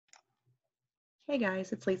Hey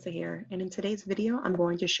guys, it's Lisa here, and in today's video, I'm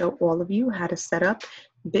going to show all of you how to set up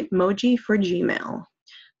Bitmoji for Gmail.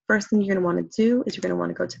 First thing you're going to want to do is you're going to want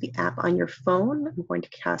to go to the app on your phone. I'm going to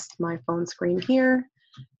cast my phone screen here.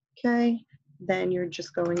 Okay, then you're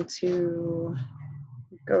just going to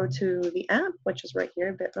go to the app, which is right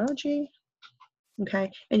here, Bitmoji.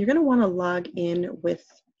 Okay, and you're going to want to log in with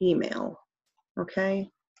email. Okay,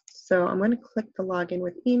 so I'm going to click the login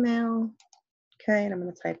with email. Okay, and I'm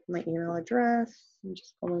going to type my email address. I'm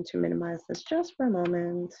just going to minimize this just for a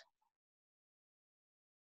moment.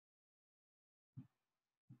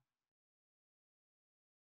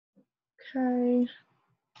 Okay,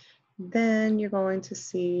 then you're going to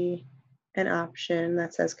see an option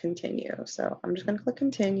that says continue. So I'm just going to click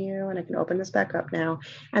continue, and I can open this back up now.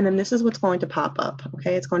 And then this is what's going to pop up.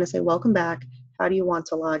 Okay, it's going to say welcome back. How do you want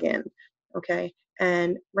to log in? Okay,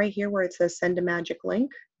 and right here where it says send a magic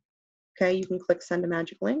link, okay, you can click send a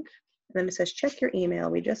magic link. And then it says check your email.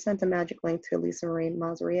 We just sent a magic link to Lisa Marie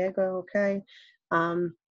Mazariego, okay?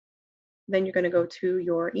 Then you're going to go to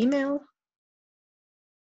your email.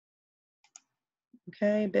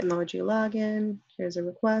 Okay, Bitmoji Login. Here's a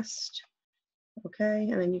request. Okay,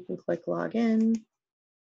 and then you can click login.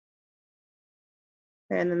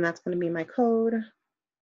 And then that's going to be my code.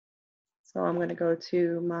 So I'm going to go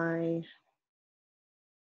to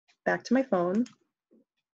back to my phone.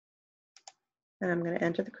 And I'm going to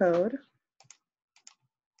enter the code.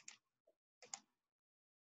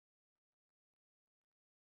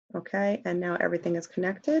 Okay, and now everything is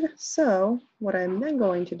connected. So what I'm then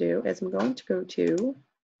going to do is I'm going to go to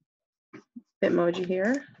Bitmoji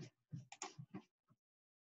here,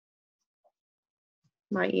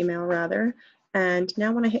 my email rather, and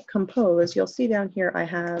now when I hit compose, you'll see down here I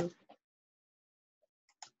have,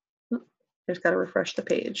 just got to refresh the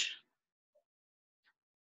page.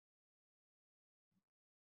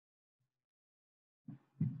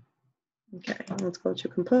 Okay, let's go to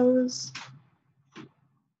compose.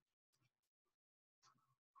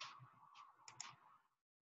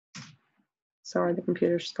 Sorry, the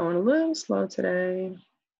computer's just going a little slow today.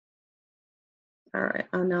 All right,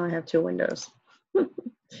 now I have two windows.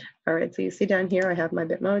 All right, so you see down here, I have my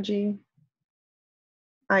Bitmoji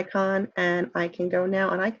icon, and I can go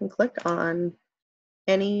now and I can click on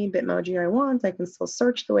any Bitmoji I want. I can still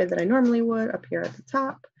search the way that I normally would up here at the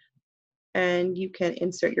top, and you can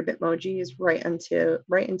insert your Bitmojis right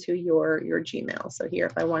into your Gmail. So here,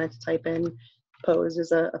 if I wanted to type in pose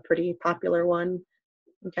is a pretty popular one.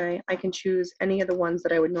 Okay, I can choose any of the ones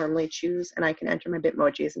that I would normally choose, and I can enter my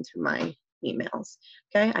Bitmojis into my emails.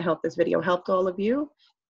 Okay, I hope this video helped all of you.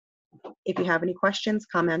 If you have any questions,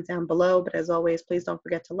 comment down below. But as always, please don't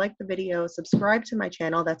forget to like the video, subscribe to my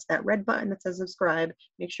channel. That's that red button that says subscribe.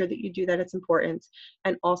 Make sure that you do that, it's important.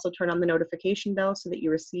 And also turn on the notification bell so that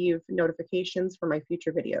you receive notifications for my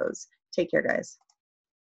future videos. Take care, guys.